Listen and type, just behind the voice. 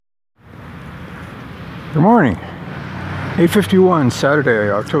Good morning. 8:51,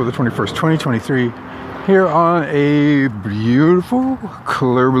 Saturday, October the 21st, 2023. Here on a beautiful,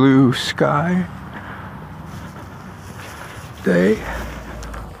 clear blue sky day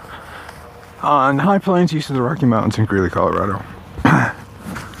on the high plains east of the Rocky Mountains in Greeley, Colorado.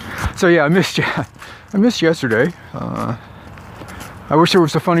 So yeah, I missed you. I missed yesterday. I wish there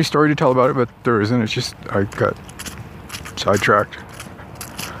was a funny story to tell about it, but there isn't. It's just I got sidetracked.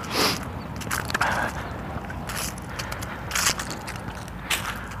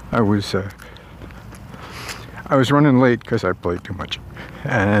 I was running late because I played too much,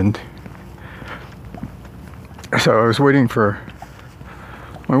 and so I was waiting for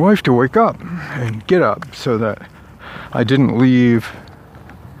my wife to wake up and get up so that I didn't leave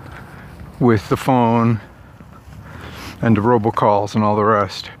with the phone and the robocalls and all the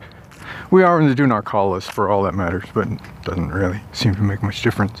rest. We are in the do not call list for all that matters, but it doesn't really seem to make much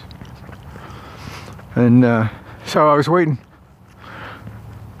difference. And so I was waiting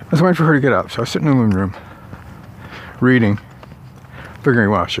for her to get up. So I was sitting in the living room, reading, figuring,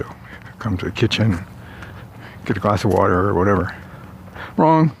 well, she'll come to the kitchen, get a glass of water or whatever.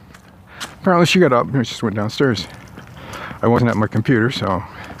 Wrong. Apparently she got up and just went downstairs. I wasn't at my computer, so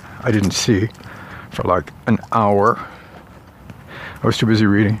I didn't see for like an hour. I was too busy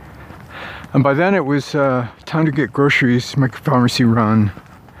reading. And by then it was time to get groceries, make a pharmacy run.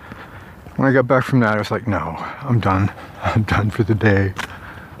 When I got back from that, I was like, no, I'm done. I'm done for the day.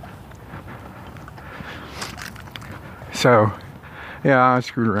 So, yeah, I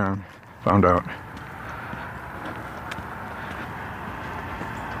screwed around, found out.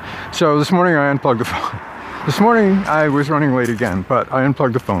 So this morning I unplugged the phone. This morning I was running late again, but I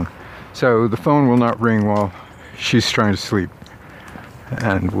unplugged the phone. So the phone will not ring while she's trying to sleep.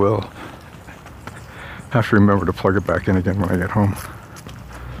 And we'll have to remember to plug it back in again when I get home.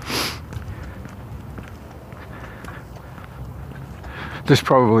 There's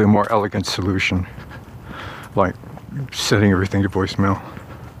probably a more elegant solution, like setting everything to voicemail.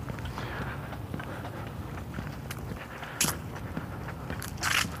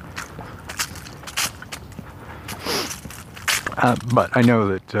 But I know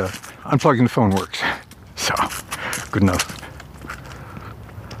that unplugging the phone works, so good enough.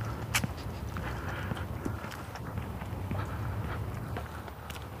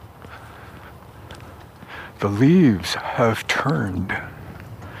 The leaves have turned.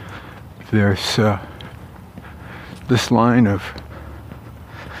 There's this line of,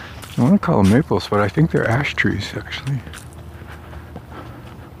 I want to call them maples, but I think they're ash trees, actually.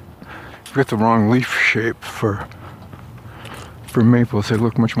 You've got the wrong leaf shape for maples. They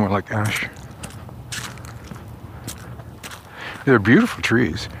look much more like ash. They're beautiful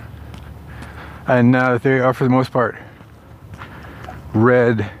trees. And they are, for the most part,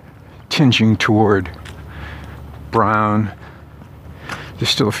 red, tinging toward brown. There's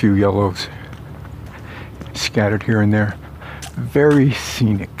still a few yellows scattered here and there. Very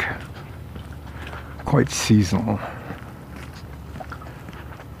scenic, quite seasonal.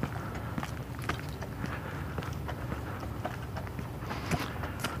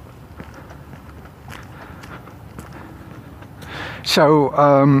 So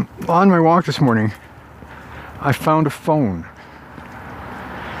on my walk this morning, I found a phone.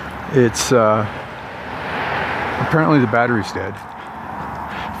 It's apparently the battery's dead.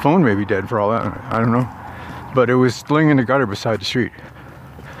 Phone may be dead for all that, I don't know. But it was laying in the gutter beside the street.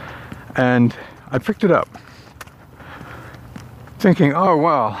 And I picked it up, thinking, oh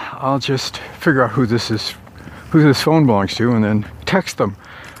well, I'll just figure out who this phone belongs to, and then text them.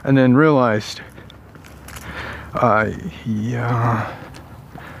 And then realized, yeah,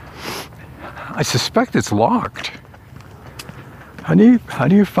 I suspect it's locked. How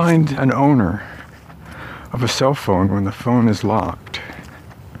do you find an owner of a cell phone when the phone is locked?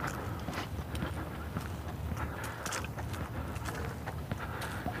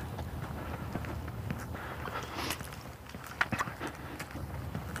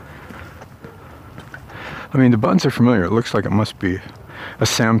 I mean, the buttons are familiar. It looks like it must be a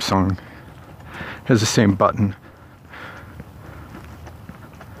Samsung. It has the same button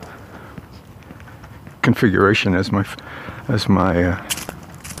configuration as my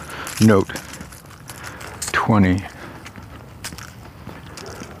Note 20.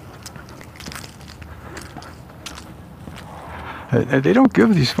 They don't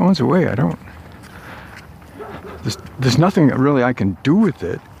give these phones away. There's nothing really I can do with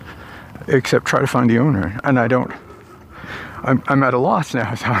it except try to find the owner, and I'm at a loss now.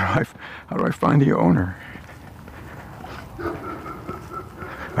 How do I find the owner?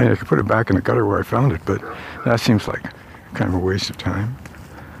 I mean, I could put it back in the gutter where I found it, but that seems like kind of a waste of time.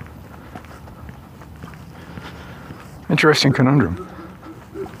 Interesting conundrum.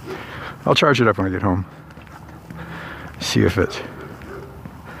 I'll charge it up when I get home. See if it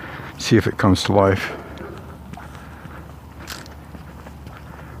comes to life.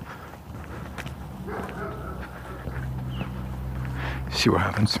 See what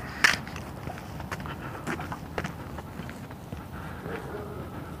happens.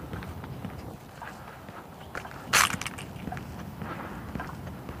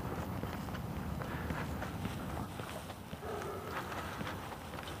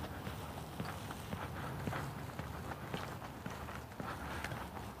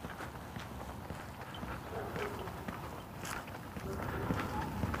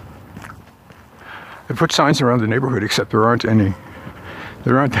 They put signs around the neighborhood, except there aren't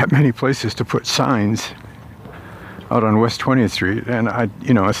that many places to put signs out on West 20th Street. And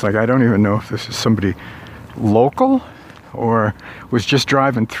it's like, I don't even know if this is somebody local or was just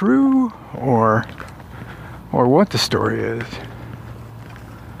driving through or what the story is.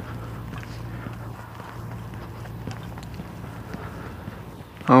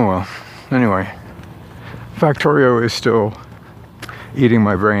 Oh well. Anyway, Factorio is still eating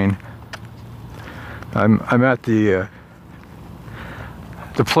my brain. I'm at the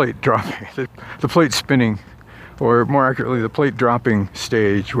plate dropping, the plate spinning, or more accurately, the plate dropping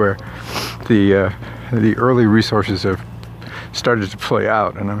stage where the early resources have started to play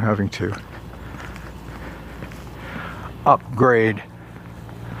out, and I'm having to upgrade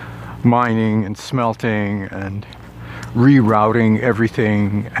mining and smelting and rerouting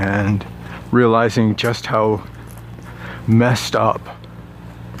everything, and realizing just how messed up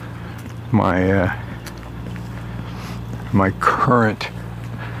my current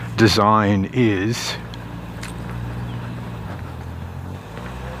design is.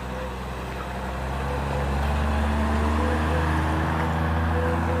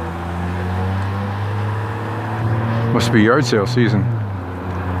 Must be yard sale season.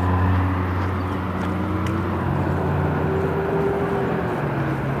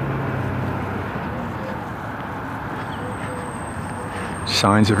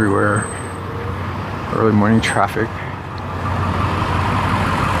 Signs everywhere. Early morning traffic.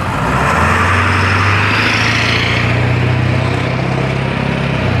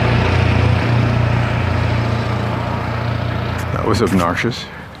 That was obnoxious.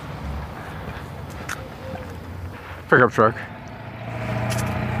 Pickup truck.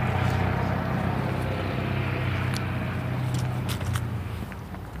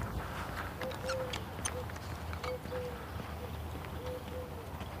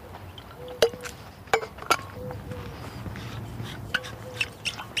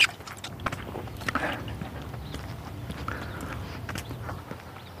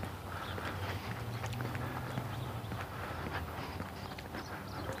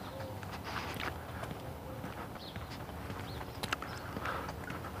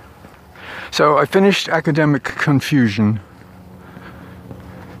 So I finished Academic Confusion.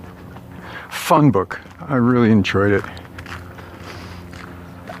 Fun book. I really enjoyed it.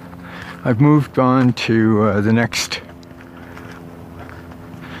 I've moved on to the next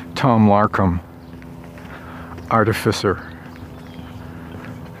Tom Larkham, Artificer.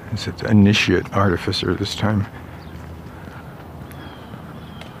 Is it Initiate Artificer this time?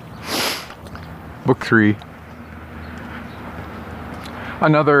 Book 3.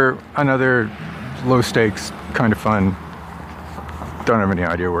 Another low stakes, kind of fun. Don't have any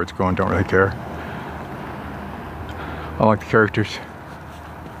idea where it's going, don't really care. I like the characters.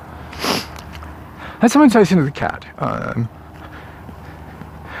 That's how enticing to the cat.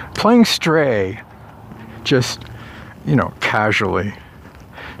 Playing Stray, just, casually,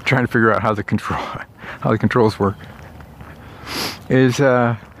 trying to figure out how the controls work, is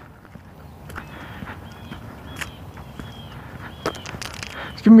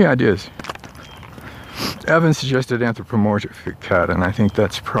it's giving me ideas. Evan suggested anthropomorphic cat, and I think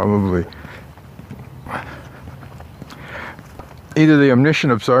that's probably either the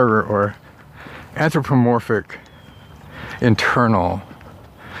omniscient observer or anthropomorphic internal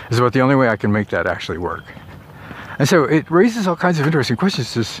is about the only way I can make that actually work. And so it raises all kinds of interesting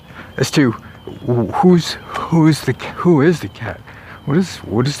questions as to who is the cat? What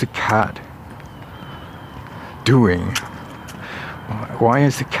is the cat doing? Why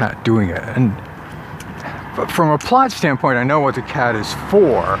is the cat doing it? But from a plot standpoint, I know what the cat is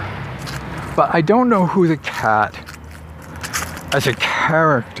for, but I don't know who the cat as a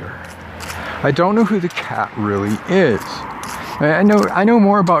character. I don't know who the cat really is. I know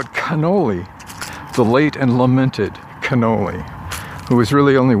more about Cannoli, the late and lamented Cannoli, who was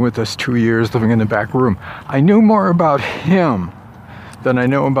really only with us 2 years, living in the back room. I knew more about him than I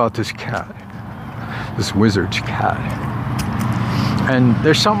know about this cat. this wizard's cat. And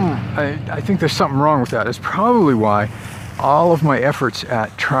there's something, I think there's something wrong with that. It's probably why all of my efforts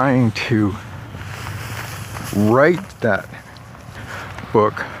at trying to write that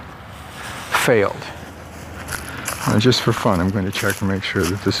book failed. Just for fun, I'm going to check and make sure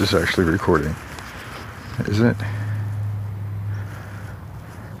that this is actually recording. Is it?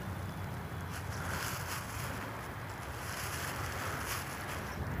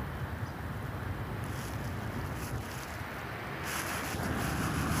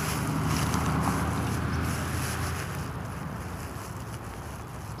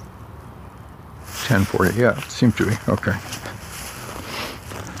 .1040, yeah, it seems to be. Okay.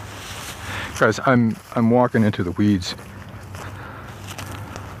 Guys, I'm walking into the weeds.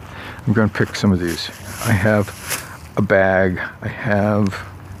 I'm going to pick some of these. I have a bag. I have,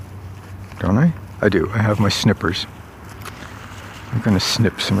 don't I? I do. I have my snippers. I'm going to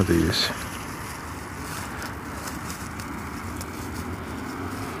snip some of these.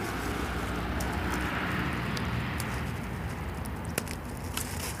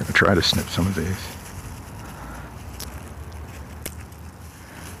 I'm going to try to snip some of these.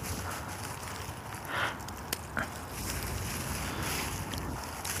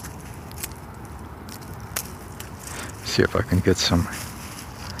 See if I can get some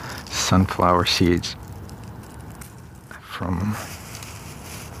sunflower seeds from them.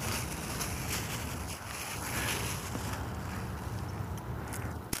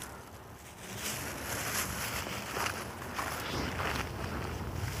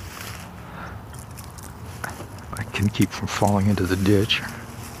 I can keep from falling into the ditch.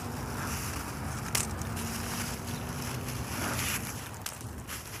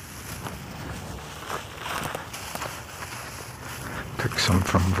 Pick some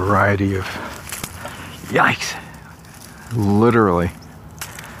from a variety of, yikes, literally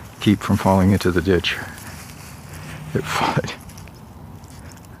keep from falling into the ditch. It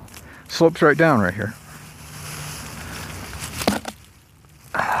slopes right down right here.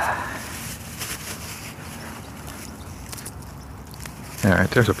 All right,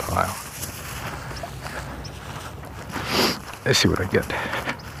 there's a pile. Let's see what I get.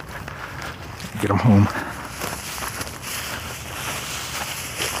 Get them home.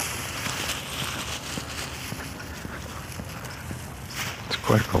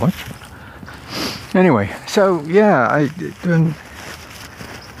 Quite a collection. Anyway, so yeah,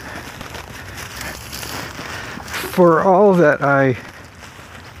 for all that I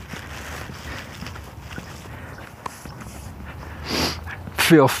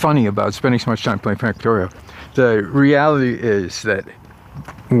feel funny about spending so much time playing Factorio, the reality is that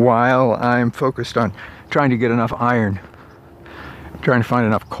while I'm focused on trying to get enough iron, trying to find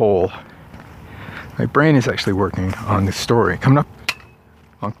enough coal, my brain is actually working on the story. Coming up,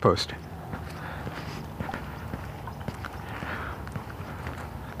 long post.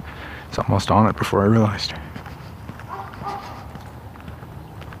 It's almost on it before I realized.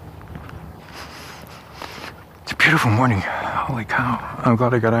 It's a beautiful morning. Holy cow. I'm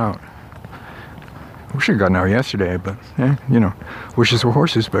glad I got out. I wish I'd gotten out yesterday, but you know, wishes were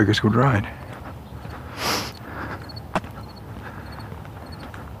horses, beggars would ride.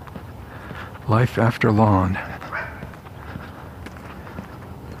 Life after lawn.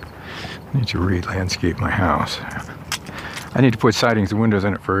 I need to re-landscape my house. I need to put sidings and windows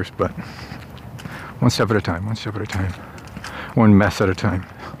in it first, but one step at a time, one step at a time. One mess at a time.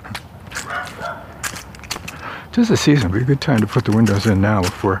 Tis the season, it'd be a good time to put the windows in now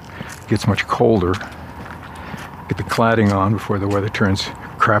before it gets much colder. Get the cladding on before the weather turns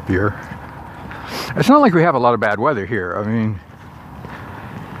crappier. It's not like we have a lot of bad weather here. I mean,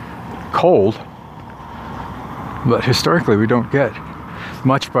 cold, but historically we don't get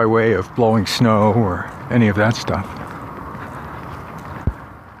much by way of blowing snow or any of that stuff.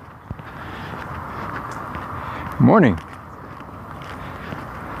 Morning.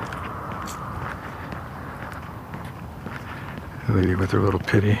 The lady with her little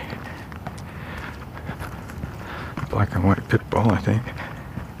pitty black and white pit bull, I think.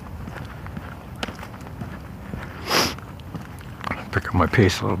 Pick up my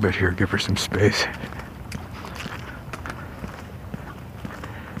pace a little bit here, give her some space.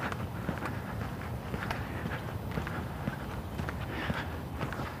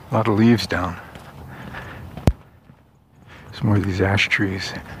 A lot of leaves down. Some more of these ash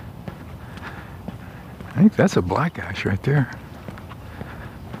trees. I think that's a black ash right there.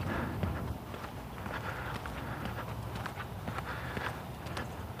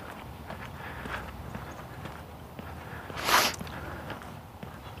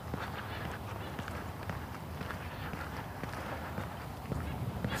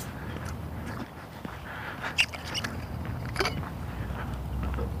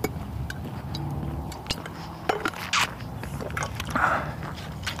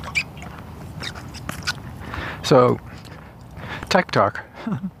 So, Tech Talk.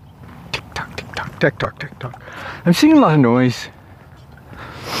 TikTok, TikTok, Tech Talk, TikTok. I'm seeing a lot of noise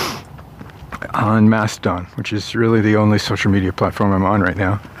on Mastodon, which is really the only social media platform I'm on right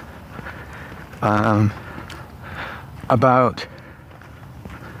now, about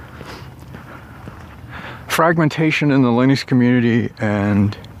fragmentation in the Linux community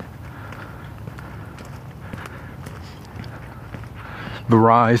and the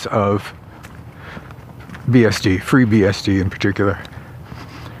rise of BSD, FreeBSD in particular,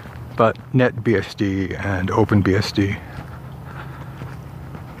 but NetBSD and OpenBSD.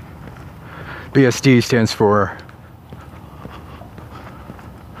 BSD stands for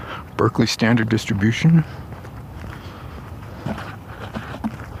Berkeley Standard Distribution.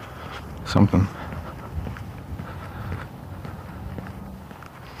 Something.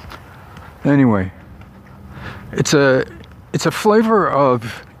 Anyway, it's a flavor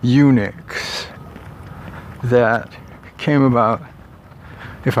of Unix that came about,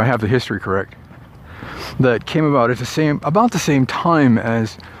 if I have the history correct, that came about at about the same time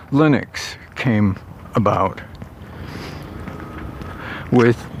as Linux came about,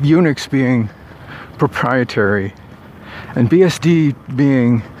 with Unix being proprietary and BSD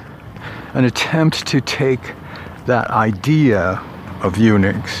being an attempt to take that idea of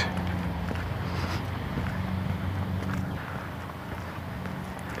Unix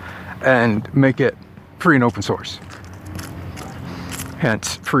and make it free and open source,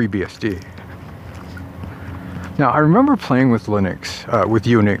 hence FreeBSD. Now, I remember playing with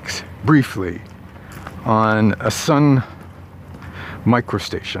Unix briefly on a Sun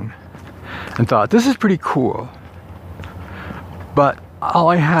microstation and thought, this is pretty cool. But all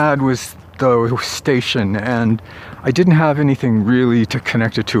I had was the station, and I didn't have anything really to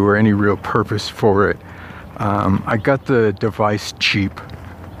connect it to or any real purpose for it. I got the device cheap,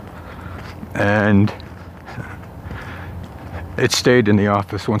 and it stayed in the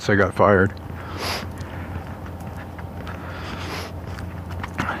office once I got fired.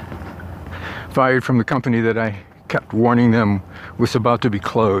 Fired from the company that I kept warning them was about to be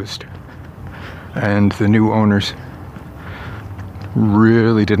closed. And the new owners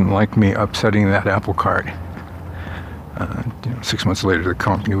really didn't like me upsetting that apple cart. 6 months later, the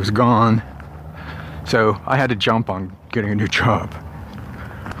company was gone. So I had to jump on getting a new job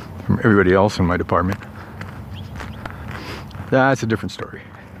from everybody else in my department. That's a different story.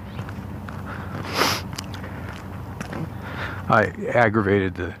 I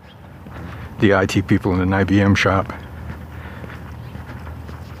aggravated the IT people in an IBM shop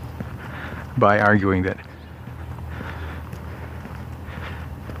by arguing that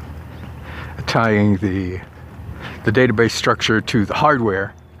tying the database structure to the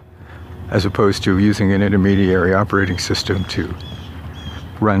hardware, as opposed to using an intermediary operating system to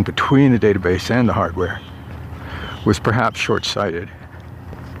run between the database and the hardware, was perhaps short-sighted,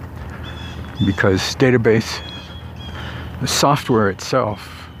 because the software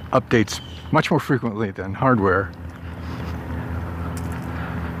itself updates much more frequently than hardware,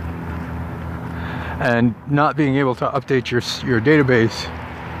 and not being able to update your database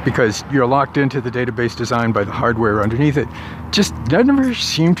because you're locked into the database designed by the hardware underneath it, that never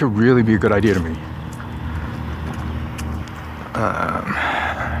seemed to really be a good idea to me.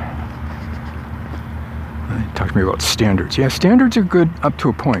 Talk to me about standards. Yeah, standards are good up to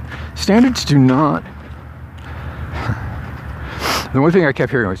a point. Standards do not... The one thing I kept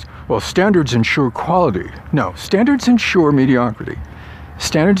hearing was, well, standards ensure quality. No, standards ensure mediocrity.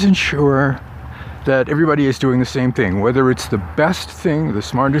 Standards ensure that everybody is doing the same thing, whether it's the best thing, the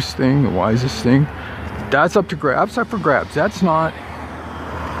smartest thing, the wisest thing. That's up for grabs. That's not...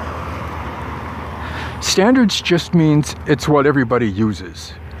 Standards just means it's what everybody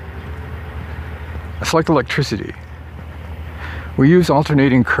uses. It's like electricity. We use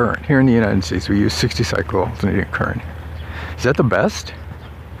alternating current. Here in the United States, we use 60-cycle alternating current. Is that the best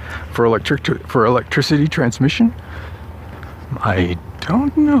for electricity transmission? I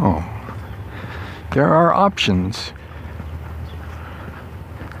don't know. There are options.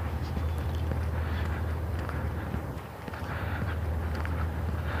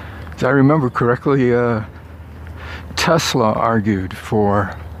 As I remember correctly, Tesla argued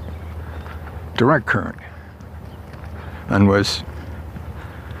for direct current and was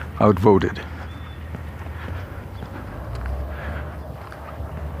outvoted.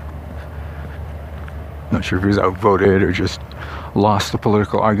 Not sure if he was outvoted or just lost the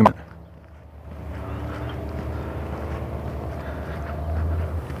political argument.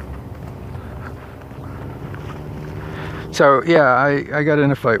 So yeah, I got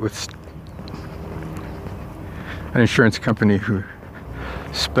in a fight with an insurance company who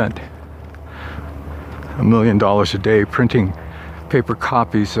spent $1 million a day printing paper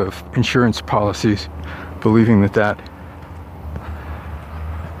copies of insurance policies, believing that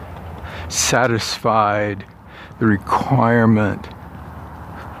satisfied the requirement.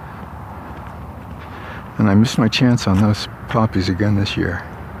 And I missed my chance on those poppies again this year.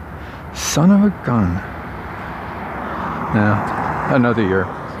 Son of a gun. Now, another year.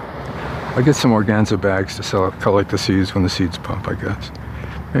 I'll get some organza bags to collect the seeds when the seeds pump, I guess.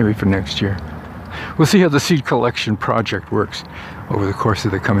 Maybe for next year. We'll see how the seed collection project works over the course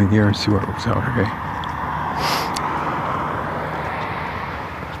of the coming year and see what works out, okay?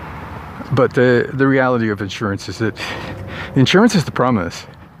 But the reality of insurance is that insurance is the promise.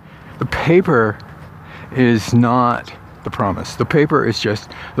 The paper is not the promise. The paper is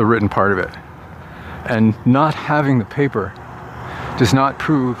just the written part of it. And not having the paper does not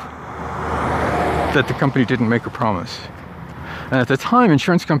prove that the company didn't make a promise. And at the time,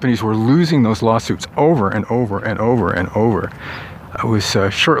 insurance companies were losing those lawsuits over and over and over and over. It was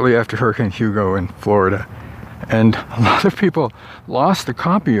shortly after Hurricane Hugo in Florida. And a lot of people lost a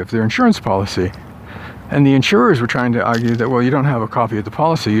copy of their insurance policy. And the insurers were trying to argue that, well, you don't have a copy of the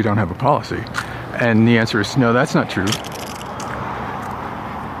policy, you don't have a policy. And the answer is, no, that's not true.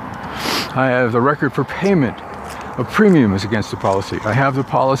 I have the record for payment of premiums against the policy. I have the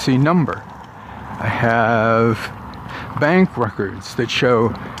policy number. I have bank records that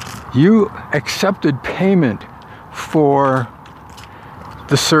show you accepted payment for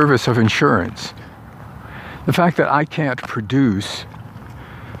the service of insurance. The fact that I can't produce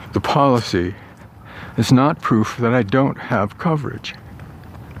the policy is not proof that I don't have coverage.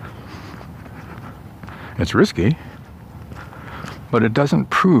 It's risky, but it doesn't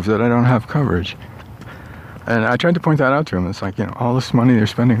prove that I don't have coverage. And I tried to point that out to him. It's like, all this money they're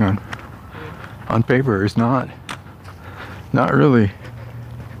spending on paper is not really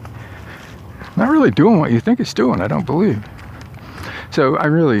doing what you think it's doing, I don't believe. So I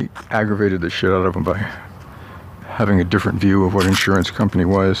really aggravated the shit out of him by having a different view of what insurance company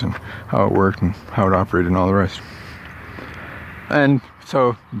was and how it worked and how it operated and all the rest. And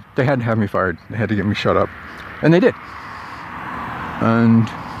so they had to have me fired. They had to get me shut up. And they did. And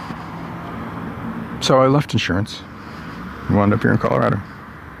so I left insurance and wound up here in Colorado.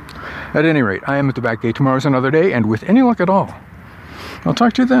 At any rate, I am at the back gate. Tomorrow's another day, and with any luck at all, I'll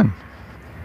talk to you then.